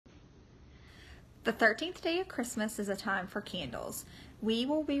The 13th day of Christmas is a time for candles. We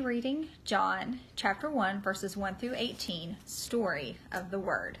will be reading John chapter 1, verses 1 through 18, story of the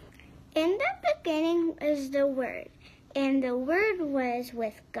Word. In the beginning was the Word, and the Word was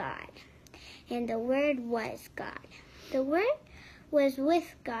with God, and the Word was God. The Word was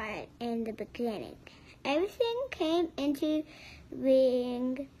with God in the beginning. Everything came into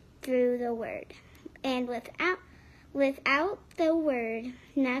being through the Word, and without the Word,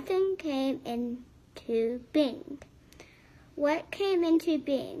 nothing came into being. What came into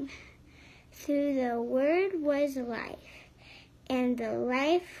being? Through the Word was life, and the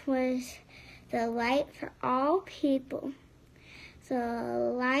life was the light for all people.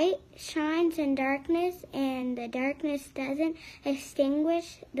 The light shines in darkness, and the darkness doesn't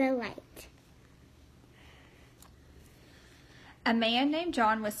extinguish the light. A man named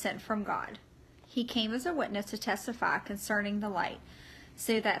John was sent from God. He came as a witness to testify concerning the light,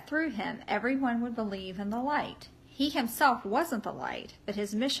 so that through him everyone would believe in the light. He himself wasn't the light, but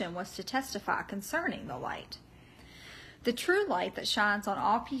his mission was to testify concerning the light. The true light that shines on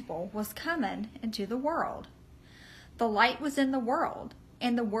all people was coming into the world. The light was in the world,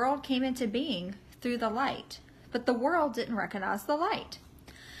 and the world came into being through the light, but the world didn't recognize the light.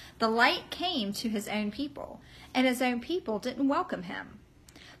 The light came to his own people, and his own people didn't welcome him.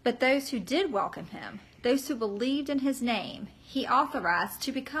 But those who did welcome him, those who believed in his name, he authorized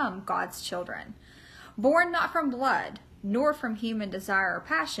to become God's children, born not from blood, nor from human desire or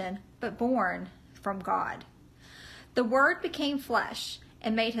passion, but born from God. The Word became flesh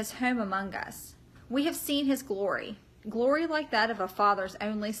and made his home among us. We have seen his glory, glory like that of a father's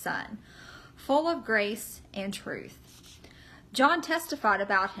only son, full of grace and truth. John testified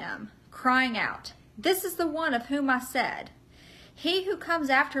about him, crying out, "This is the one of whom I said, 'He who comes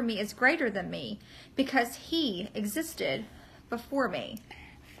after me is greater than me, because he existed before me.'"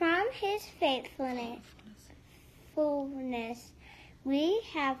 From his fullness, we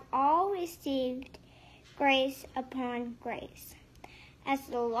have all received grace upon grace, as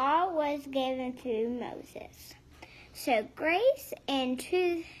the law was given through Moses. So grace and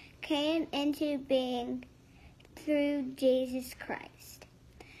truth came into being through Jesus Christ.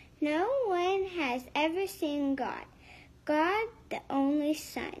 No one has ever seen God, God the only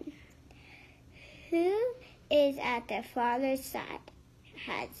Son, who is at the Father's side,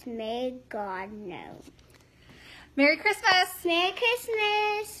 has made God known. Merry Christmas! Merry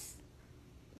Christmas!